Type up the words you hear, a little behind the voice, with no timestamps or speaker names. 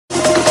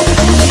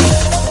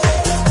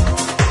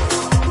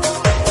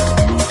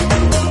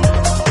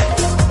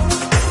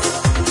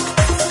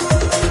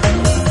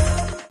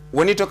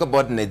When you talk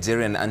about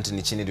Nigerian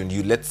Anthony Chinedu,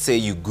 and let's say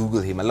you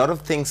Google him, a lot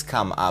of things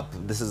come up.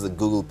 This is a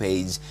Google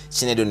page.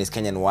 Chinedu and his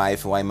Kenyan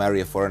wife, why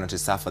marry a foreigner to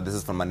suffer? This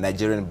is from a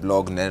Nigerian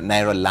blog,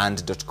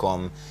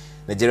 nairaland.com.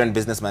 Nigerian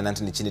businessman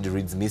Anthony Chinedu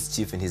reads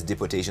mischief in his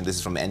deportation. This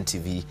is from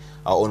NTV,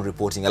 our own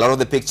reporting. A lot of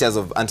the pictures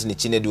of Anthony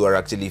Chinedu are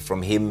actually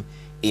from him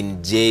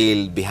in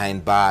jail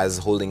behind bars,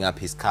 holding up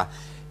his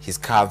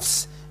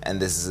cuffs. And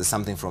there's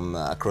something from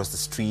across the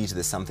street.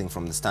 There's something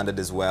from the Standard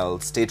as well.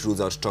 State rules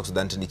out talks with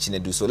Anthony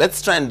Chinedu. So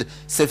let's try and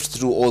sift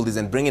through all this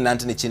and bring in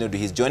Anthony Chinedu.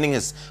 He's joining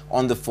us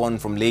on the phone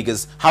from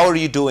Lagos. How are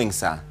you doing,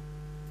 sir?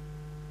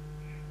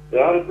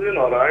 Yeah, I'm doing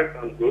all right.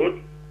 I'm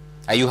good.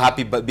 Are you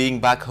happy being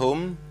back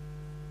home?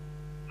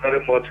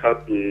 Very much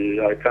happy.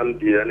 I can't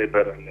be any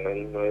better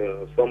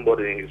than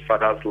somebody in his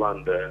father's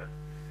land,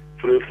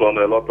 free from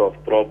a lot of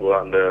trouble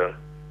and a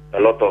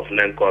lot of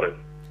name calling.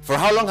 For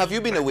how long have you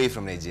been away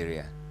from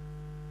Nigeria?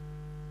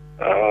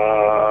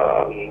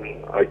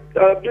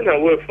 I've been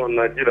away from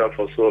Nigeria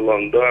for so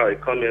long, though I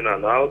come in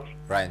and out.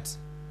 Right.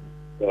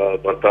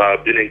 But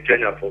I've been in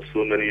Kenya for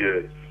so many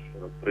years.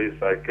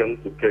 I came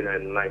to Kenya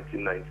in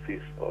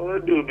 1996.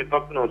 Already we'll be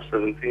talking of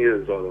 17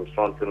 years or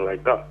something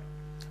like that.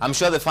 I'm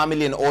sure the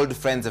family and old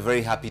friends are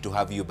very happy to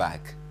have you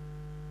back.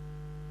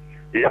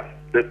 Yeah,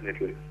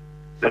 definitely.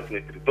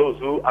 Definitely. Those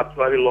who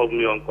actually love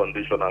me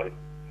unconditionally,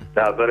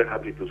 they are very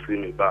happy to see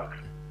me back.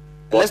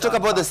 Let's talk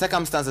about the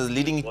circumstances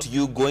leading to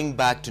you going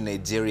back to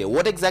Nigeria.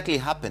 What exactly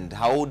happened?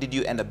 How did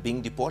you end up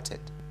being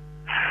deported?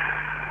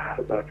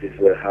 That is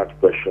a hard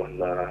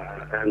question.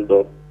 I end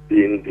up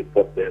being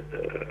deported.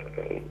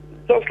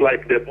 Just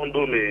like they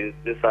bundled me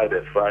inside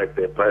a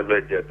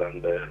private jet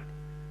and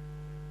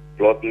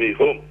brought me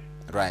home.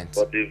 Right.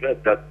 But the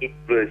event that took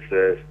place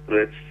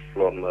straight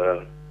from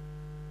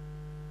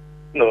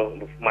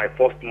my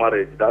first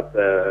marriage,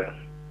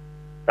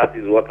 that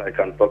is what I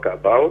can talk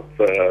about.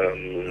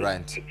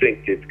 Right. I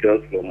think it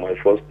comes from my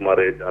first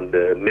marriage and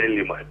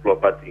mainly my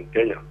property in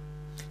Kenya.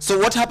 So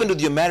what happened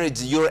with your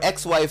marriage? Your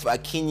ex-wife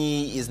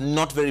Akinyi is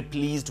not very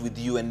pleased with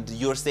you, and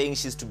you're saying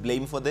she's to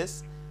blame for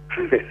this?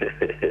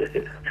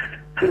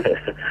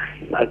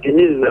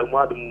 Akinyi is a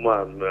mad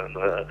woman, man.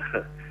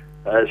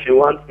 She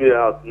wants me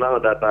out. Now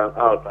that I'm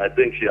out, I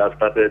think she has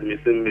started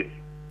missing me.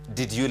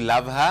 Did you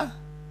love her?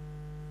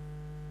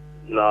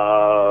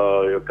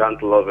 No, you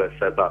can't love a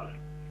Satan.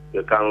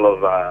 You can't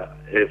love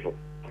evil.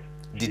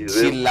 Did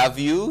she love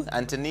you,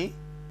 Anthony?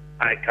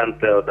 I can't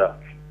tell that.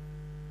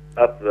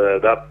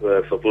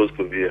 That's supposed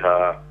to be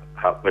her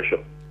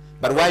question.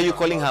 But why are you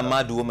calling her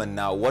mad woman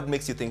now? What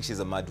makes you think she's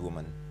a mad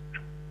woman?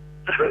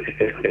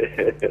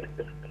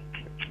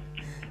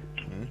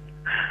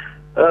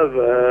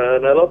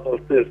 A lot of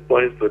things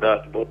point to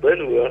that. But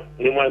anyway,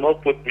 you might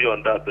not put me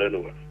on that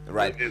anyway.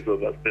 Right. This is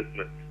a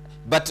statement.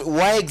 But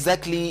why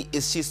exactly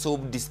is she so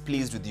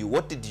displeased with you?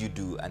 What did you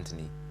do,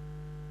 Anthony?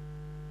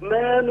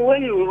 Man,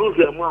 when you lose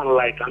a man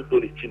like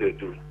Anthony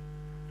Chinedu,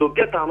 to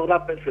get another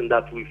person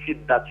that will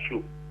fit that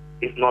shoe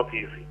is not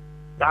easy.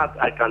 That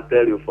I can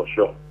tell you for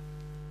sure.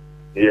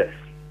 Yes.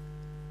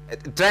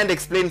 Try and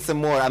explain some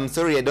more. I'm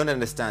sorry, I don't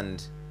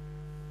understand.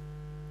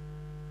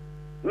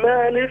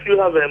 Man, if you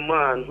have a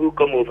man who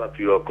come over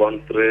to your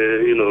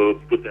country,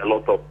 put a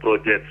lot of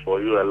projects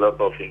for you, a lot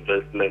of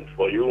investments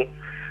for you,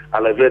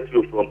 elevate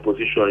you from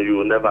position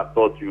you never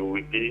thought you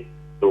would be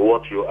to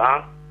what you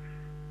are,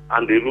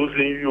 and they're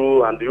losing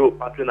you and you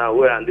passing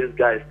away and this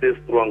guy stays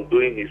strong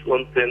doing his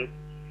own thing,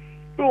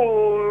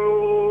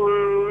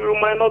 you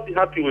might not be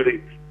happy with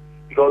it.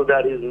 Because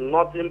there is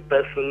nothing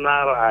personal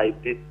I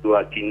did to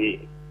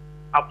Akinyi.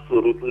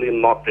 Absolutely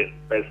nothing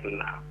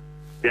personal.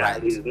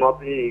 There is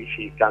nothing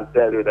she can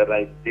tell you that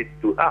I did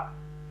to her.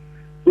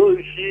 So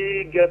if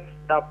she gets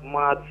that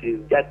mad, she's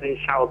getting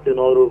shouting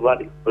all over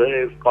the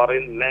place,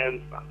 calling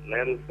names and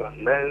names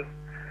and names.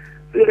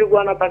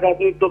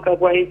 Toka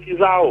kwa nchi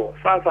zao.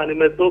 Sasa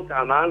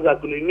nimetoka naanza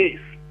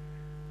kunimiss.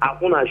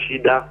 Hakuna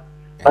shida.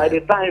 By the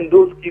time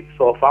those kids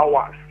of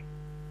ours,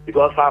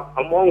 because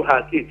among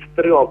her kids,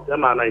 3 of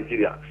them are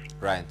Nigerians.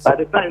 Right. By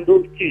the time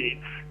those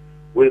kids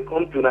will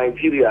come to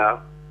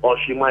Nigeria, or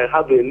she might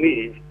have a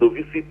need to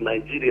visit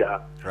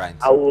Nigeria, right,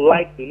 I would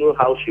like to know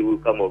how she will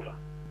come over.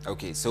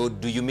 Okay, so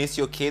do you miss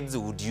your kids?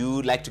 Would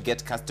you like to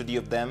get custody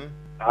of them?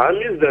 I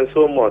miss them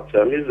so much.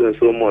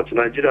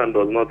 Nigerian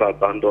does not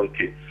abandon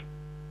kids.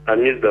 I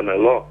miss them a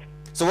lot.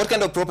 So what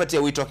kind of property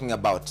are we talking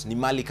about? Ni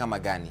mali kama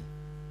gani?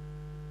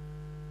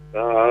 They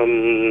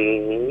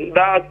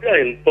are there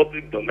in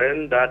public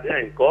domain. They are there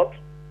in court.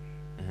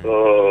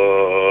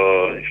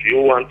 If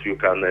you want, you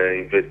can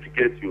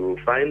investigate. You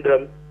find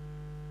them.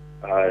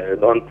 I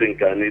don't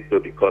think I need to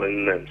be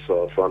calling names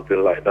or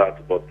something like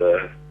that. But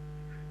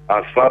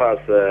as far as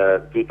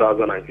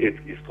 2008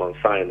 is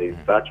concerned,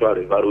 it's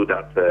actually valued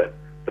at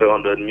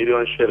 300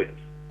 million shillings.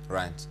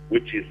 Right.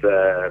 Which is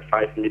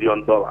 $5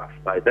 million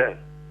by then.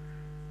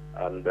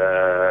 And they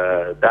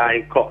are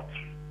in court.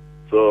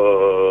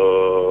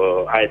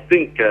 So I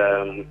think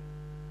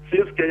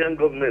since Kenyan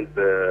government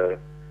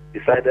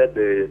decided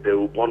they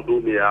will bundle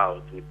me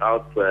out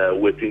without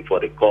waiting for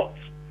the courts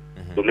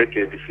to make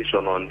a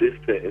decision on these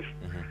things,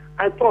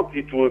 I thought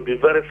it would be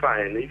very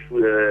fine if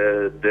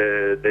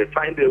they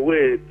find a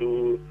way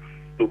to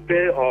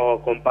pay or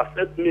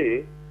compensate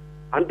me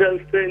and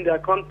then stay in their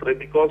country,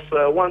 because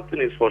one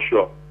thing is for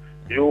sure,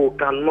 you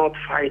cannot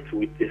fight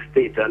with a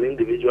state. An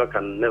individual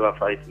can never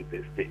fight with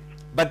a state.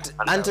 But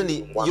And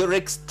Anthony, you're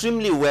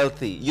extremely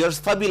wealthy. You're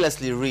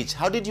fabulously rich.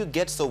 How did you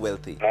get so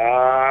wealthy?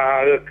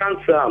 I can't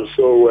say I'm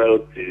so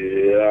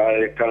wealthy.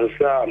 I can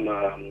say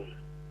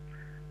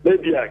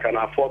maybe I can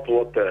afford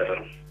what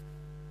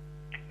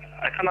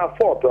I can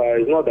afford.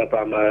 It's not that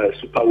I'm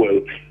super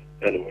wealthy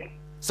anyway.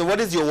 So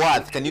what is your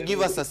worth? Can you give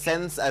us a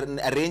sense, a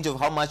range of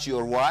how much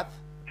you're worth?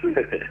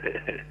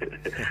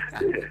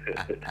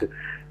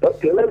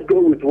 Okay, let's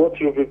go with what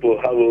you people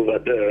have over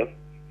there.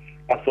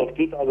 As of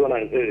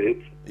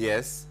 2008,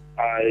 yes,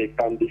 I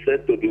can be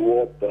said to be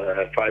worth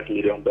 $5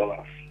 million.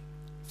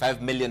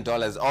 $5 million.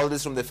 All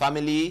this from the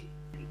family?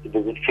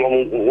 From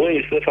when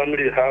you say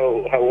family,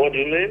 how what do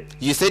you mean?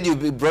 You said you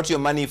brought your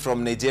money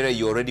from Nigeria.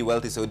 You're already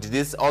wealthy. So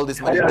did all this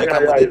money Yeah.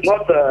 come with It's it?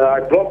 not. I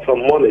brought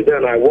some money,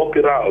 then I worked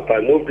it out. I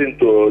moved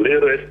into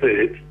real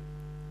estate,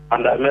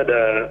 and I made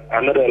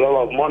a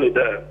lot of money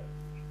there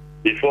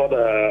before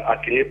the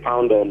Akini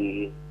pound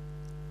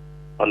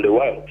on the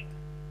world.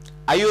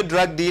 Are you a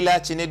drug dealer,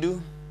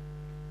 Chinedu?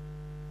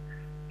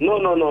 No.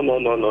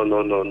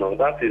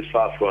 That is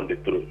far from the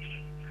truth.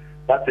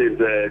 That is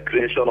the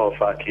creation of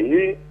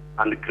Akini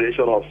and the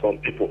creation of some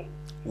people.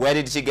 Where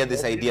did she get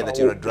this idea that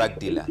you're a drug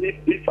dealer?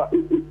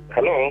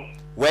 Hello?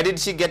 Where did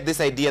she get this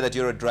idea that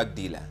you're a drug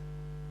dealer?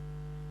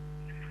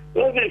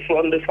 Maybe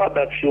from the fact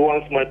that she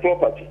wants my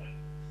property.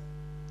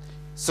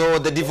 So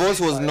the divorce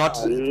was not...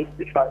 Wait.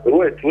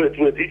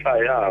 If I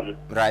am,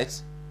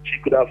 Right. she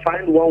could have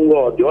found one way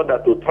or the other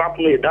to trap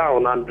me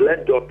down and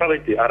let the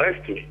authority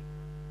arrest me.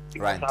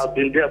 Right. I've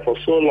been there for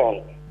so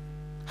long.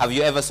 Have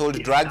you ever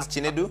sold drugs,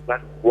 Chinedu?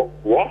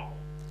 What?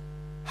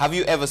 Have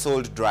you ever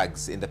sold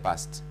drugs in the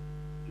past?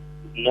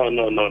 No.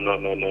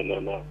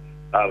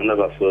 I've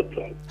never sold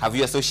drugs. Have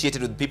you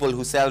associated with people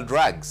who sell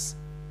drugs?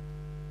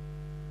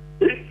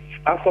 This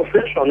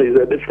association is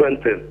a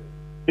different thing.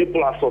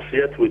 People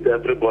associate with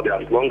everybody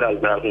as long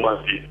as they are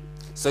human beings.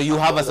 So you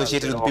have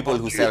associated with people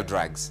who sell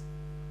drugs?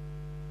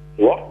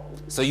 What?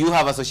 So you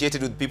have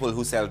associated with people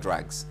who sell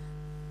drugs?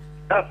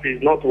 That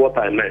is not what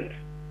I meant.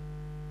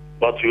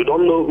 But you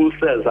don't know who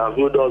sells and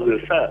who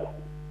doesn't sell.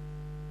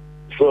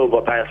 So,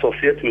 but I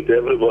associate with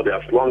everybody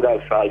as long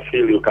as I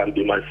feel you can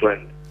be my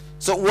friend.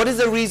 So what is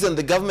the reason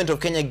the government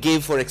of Kenya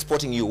gave for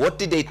exporting you? What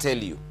did they tell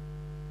you?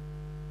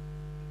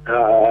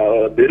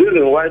 The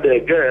reason why they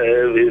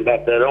gave is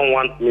that they don't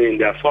want me in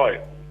their soil.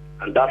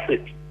 And that's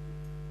it.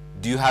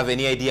 Do you have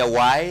any idea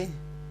why?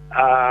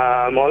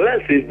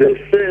 Unless if they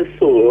say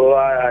so,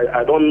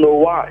 I don't know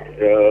why.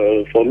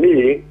 For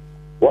me,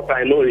 what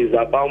I know is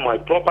about my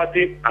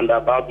property and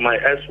about my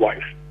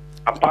ex-wife.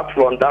 Apart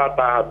from that,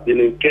 I have been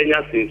in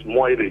Kenya since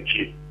Moi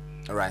regime.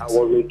 Right. I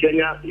was in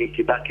Kenya in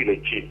Kibaki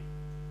regime.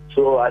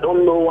 So I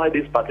don't know why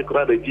this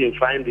particular regime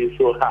finds it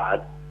so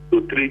hard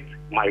to treat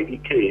my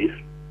case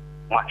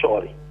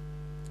maturely.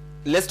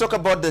 Let's talk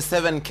about the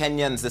 7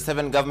 Kenyans, the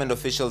 7 government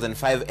officials and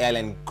 5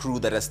 airline crew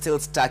that are still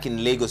stuck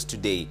in Lagos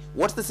today.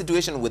 What's the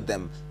situation with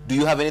them? Do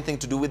you have anything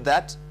to do with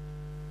that?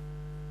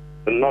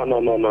 No.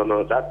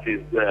 That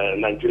is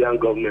Nigerian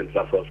government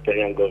versus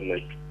Kenyan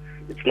government.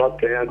 It's not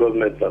Kenyan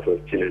government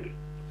versus Chinedu.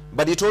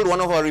 But you told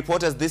one of our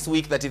reporters this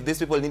week that if these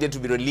people needed to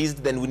be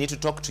released, then we need to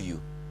talk to you.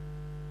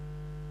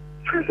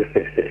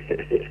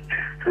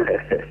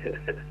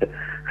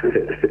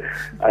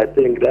 I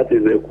think that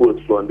is a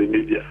quote from the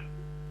media.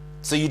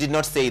 So you did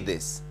not say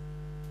this?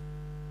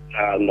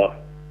 No.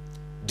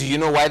 Do you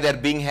know why they're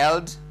being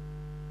held?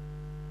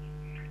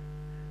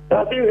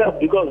 I think that's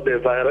because they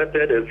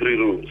violated every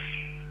rules.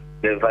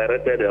 They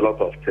violated a lot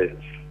of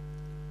things.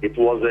 It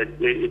was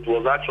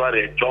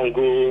actually a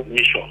jungle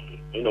mission,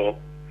 you know,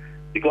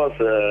 because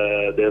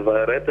they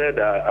violated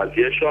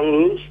aviation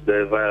rules,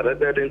 they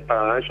violated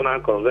international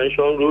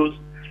convention rules.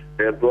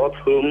 They brought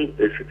home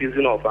a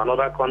citizen of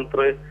another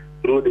country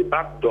through the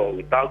back door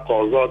without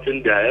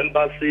consulting their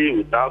embassy,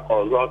 without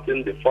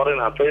consulting the foreign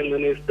affairs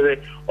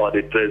ministry or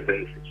the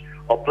presidency.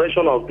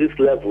 Operation of this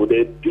level,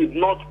 they did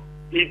not,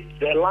 if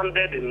they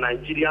landed in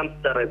Nigerian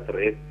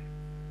territory,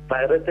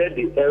 violated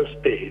the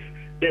airspace,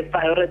 they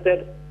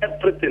violated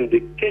everything. The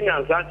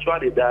Kenyans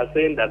actually, they are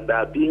saying that they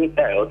are being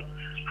held,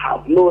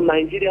 have no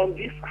Nigerian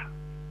visa.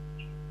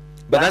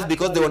 But that's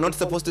because they were not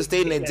supposed to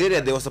stay in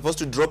Nigeria. They were supposed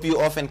to drop you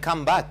off and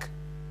come back.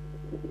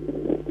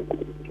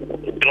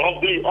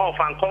 Drop me off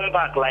and come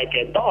back like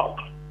a dog.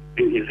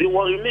 Is it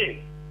what you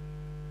mean?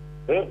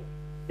 Huh?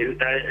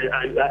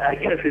 I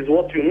guess it's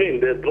what you mean.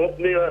 They drop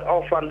me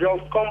off and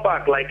just come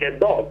back like a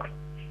dog.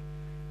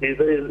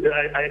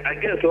 I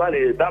guess,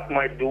 Lani, that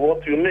might be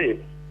what you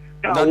mean.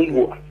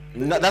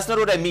 No, that's not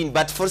what I mean.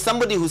 But for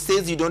somebody who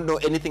says you don't know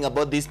anything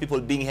about these people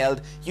being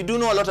held, you do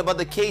know a lot about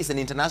the case and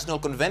international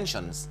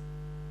conventions.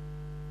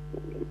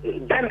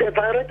 Then they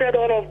violated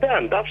all of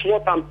them. That's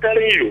what I'm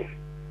telling you.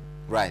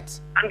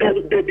 Right.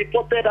 And they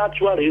deported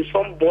actually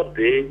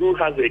somebody who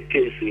has a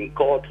case in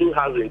court, who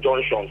has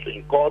injunctions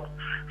in court,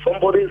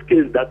 somebody's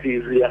case that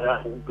is,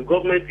 the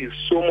government is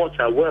so much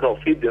aware of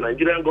it, the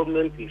Nigerian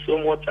government is so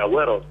much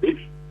aware of this.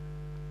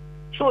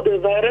 So they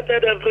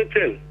violated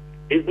everything.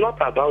 It's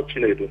not about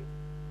Chinedu.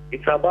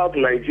 It's about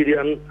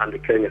Nigerian and the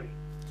Kenyan.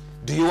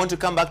 Do you want to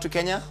come back to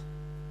Kenya?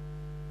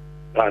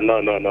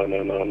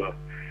 No.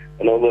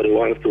 Nobody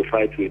wants to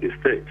fight with the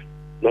state.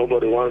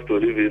 Nobody wants to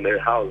live in a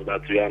house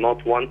that we are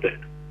not wanted.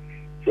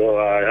 So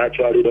I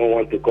actually don't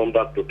want to come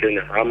back to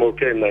Kenya. I'm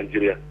okay in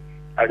Nigeria.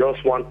 I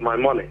just want my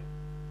money.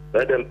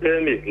 Let them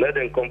pay me. Let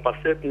them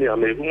compensate me.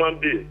 I'm a human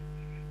being.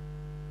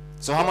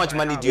 So how much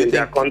money do you in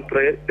think? Their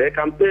country, they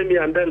can pay me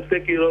and then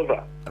take it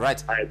over.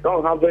 Right. I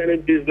don't have any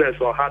business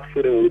or hard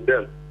feeling with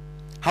them.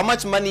 How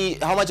much money?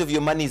 How much of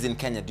your money is in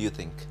Kenya, do you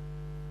think?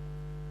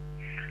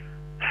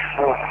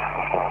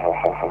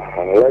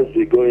 Let's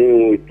be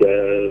going with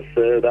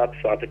say that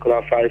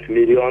particular 5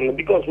 million,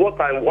 because what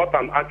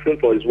I'm asking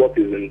for is what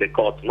is in the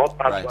court, not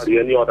actually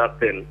any other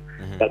thing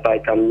that I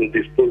can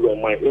dispose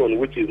on my own,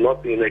 which is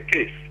not in a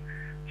case.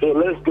 So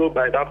let's go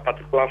by that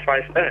particular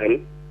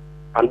 5M,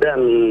 and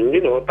then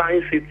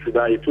times it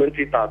by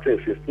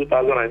 2013 since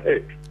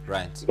 2008.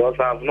 Right. Because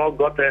I've not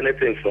got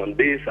anything from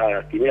this.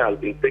 Kimi has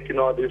been taking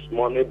all this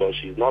money, but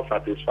she's not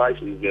satisfied.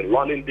 She's been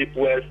running Deep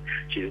West.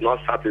 She's not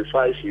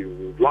satisfied. She's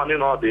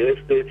running all the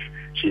estates.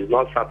 She's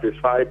not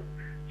satisfied.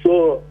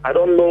 So I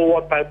don't know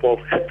what type of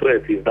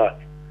hatred is that.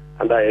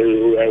 And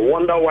I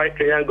wonder why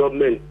Kenyan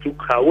government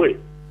took her away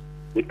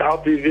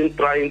without even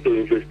trying to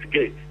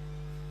investigate.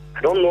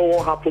 I don't know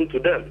what happened to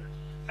them.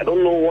 I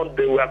don't know what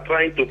they were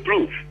trying to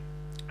prove.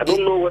 I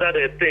don't know whether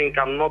they think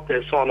I'm not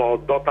a son or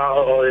daughter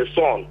or a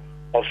son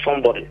of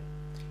somebody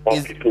or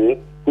people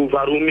who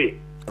value me.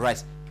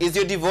 Right. Is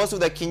your divorce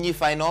with the Kinyi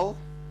final?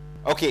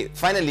 Okay,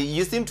 finally,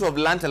 you seem to have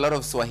learnt a lot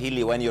of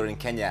Swahili when you're in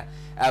Kenya.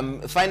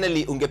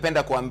 Finally,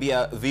 ungependa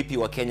kuambia vipi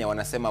wa Kenya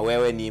wanasema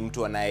wewe ni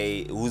mtu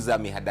anayeuza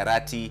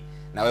mihadarati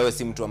na wewe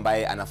si mtu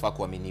ambaye anafaa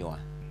kuaminiwa?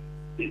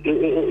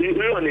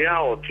 Hiyo ni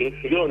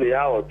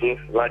yao tu,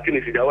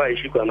 lakini sijawahi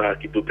shikwa na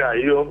kitu kama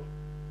hiyo.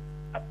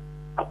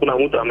 Hakuna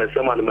mtu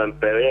amesema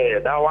nimempelea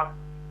dawa.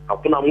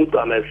 Hakuna mtu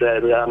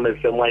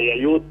amesema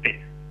yeyote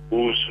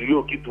kuhusu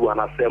hiyo kitu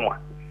wanasema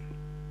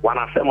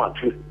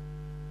tu.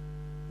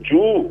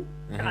 Juu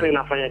kama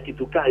nafanya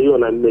kitu kama hiyo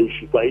na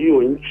nimeishi kwa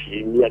hiyo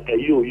nchi miaka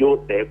hiyo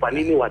yote, kwa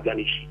nini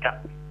wajanishika?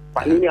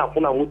 Kwa nini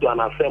hakuna mtu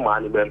anasema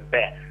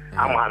nimempea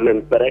ama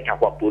amempeleka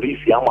kwa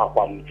polisi ama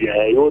kwa mjia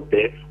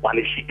yote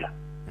wanishika?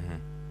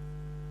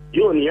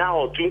 Hiyo ni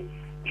yao tu.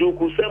 Juu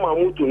kusema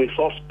mtu ni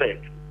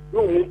suspect,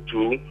 huyo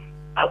mtu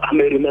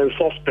remain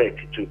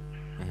suspect tu.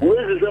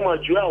 Huwezi sema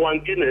juu ya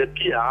wengine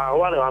pia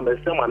wale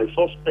wamesema ni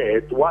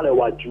suspect, wale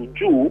wa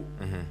juu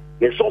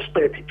ni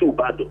suspect tu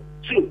bado.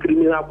 Sio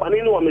criminal. Kwa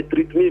nini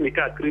wametreat mimi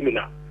kama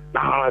criminal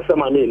na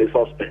wanasema mimi ni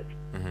suspect?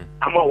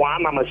 Ama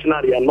wana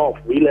machinery enough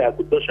ile ya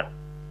kutosha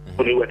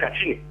kuniweka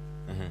chini.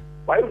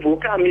 Kwa hivyo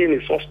kama mimi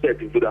ni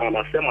suspect vile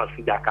wanasema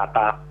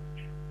sijakataa,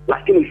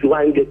 lakini si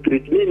wainge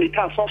treat mimi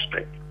kama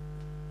suspect.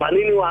 Kwa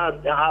nini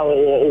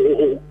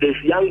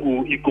kesi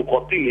yangu iko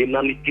kotini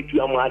na ni kitu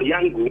ya mali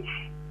yangu?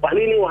 Kwa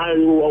nini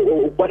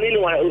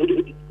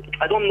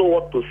I don't know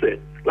what to say.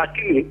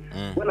 Lakini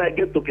when I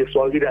get to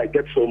Kiswahili I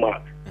get so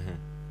mad.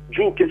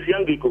 Juu kesi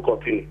yangu iko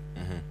kotini.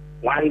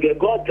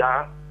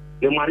 Wangegoja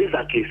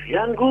nimaliza kesi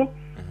yangu.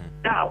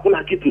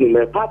 Hakuna kitu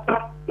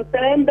nimepata.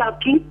 Nitaenda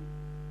tu.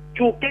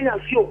 Juu Kenya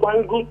sio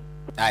kwangu.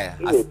 Aya,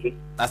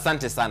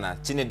 asante sana.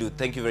 Chinedu,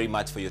 thank you very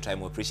much for your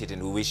time. We appreciate it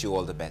and we wish you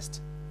all the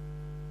best.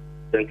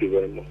 Thank you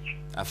very much.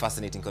 A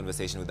fascinating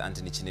conversation with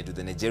Anthony Chinedu,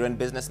 the Nigerian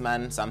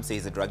businessman. Some say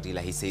he's a drug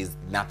dealer. He says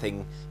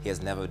nothing. He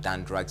has never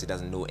done drugs. He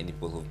doesn't know any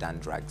people who've done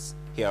drugs.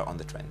 Here on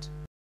The Trend.